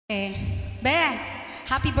Ben,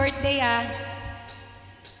 happy birthday, ah.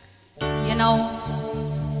 You know,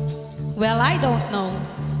 well, I don't know.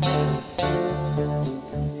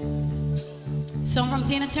 Song from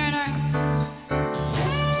Tina Turner.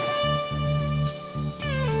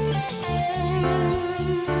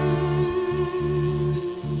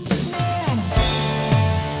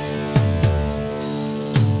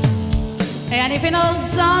 And if you know the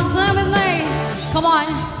song, sing with me. Come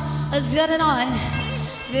on, let's get it on.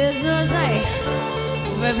 This is a day.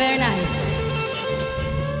 We're very nice.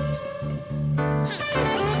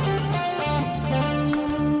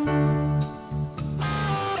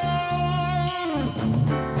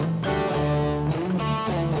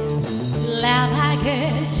 Laugh like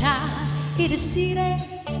a child in the city,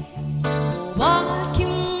 walking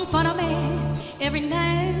in front of me every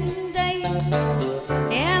night and day,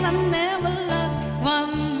 and I never lost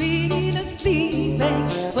 1 minute of sleeping.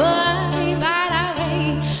 Worry right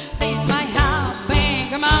away, face my heart, bang,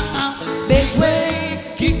 come on, big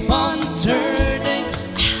way, keep on turning,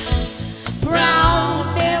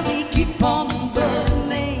 proud Mary, keep on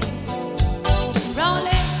burning,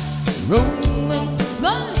 rolling, rolling,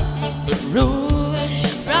 rolling. Rolling,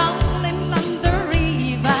 rolling on the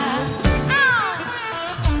river. Oh!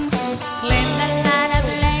 Clean the line of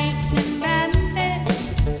lights and madness.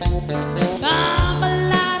 Bomb a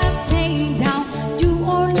lot of take down. You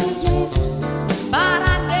only yes, but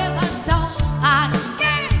I never saw I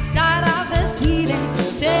get inside of the city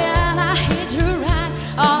till I hit you right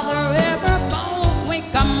on the river. Both we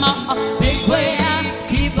come on, big way,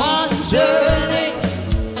 keep on turning.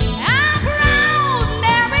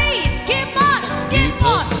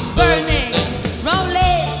 Burning,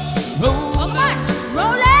 rolling, rolling,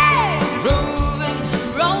 rolling, rolling,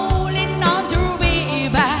 rolling on the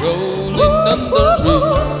river, rolling on the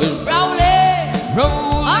river,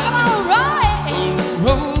 rolling, rolling,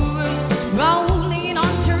 rolling, rolling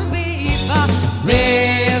on the river,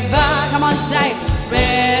 river. Come on, say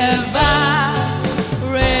river,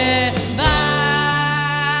 river.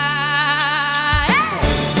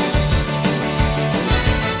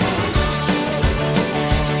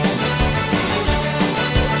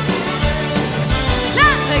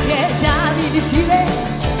 You see that?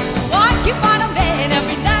 Walking on a man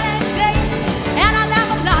every night and day, and I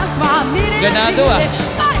never lost 1 minute. Ganado ah.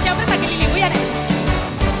 Siyempre tagililiw yan eh.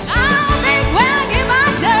 I'll be wagging my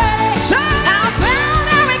dirty. I'll proud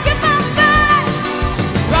Mary, keep on burning.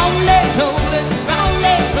 Rolling, rolling,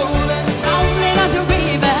 rolling, rolling, rolling on the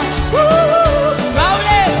river. Woo,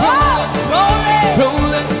 rolling, rolling,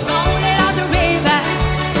 rolling, rolling on the river.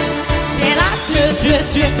 Then I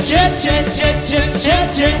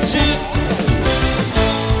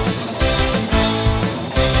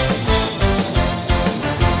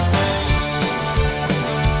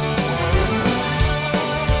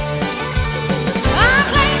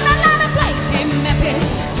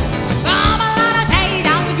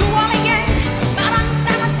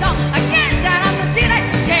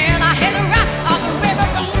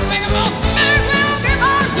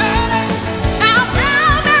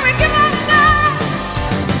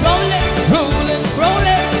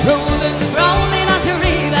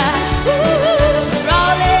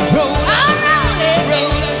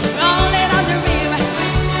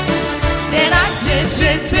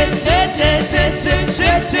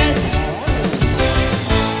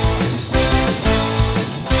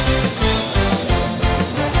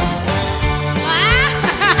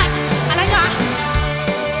alam nyo ah,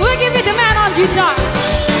 we'll give you the man on guitar.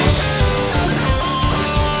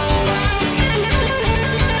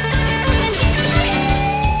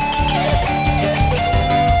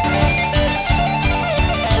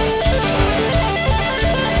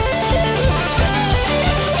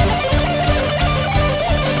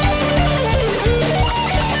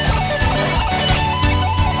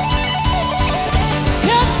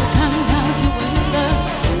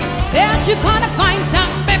 You're gonna find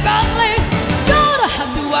some people live. You don't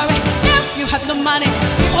have to worry if you have no money.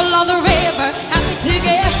 People on the river happy to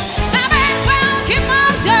give. Well, keep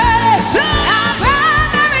on dirty.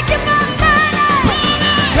 Mary, keep on burning.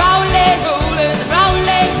 Rolling, rolling,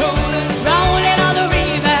 rolling, rolling, rolling on the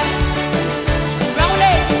river.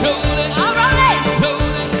 Rolling, rolling, oh, rolling,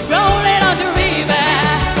 rolling, rolling on the river.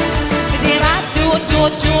 Did I do?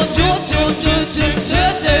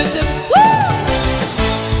 Woo!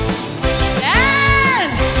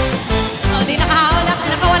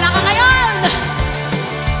 Nakawala ka ngayon.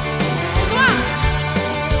 Come on.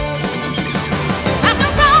 That's a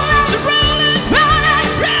rolling, rolling,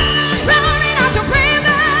 rolling, rolling, rolling on the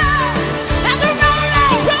river. That's a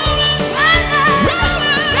rolling, rolling, rolling,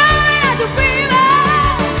 rolling, rolling on the river.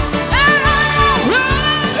 Rolling,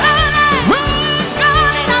 rolling, rolling.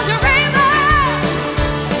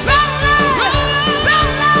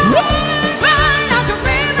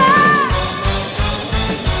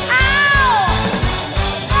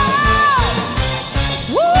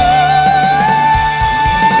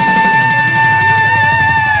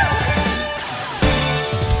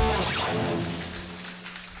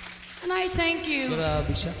 thank you.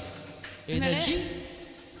 Grabe siya. Energy.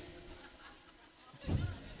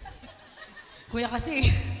 Kuya kasi,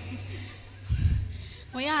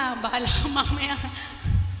 kuya, bahala ka mamaya.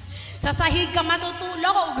 Sa sahig ka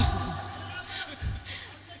matutulog.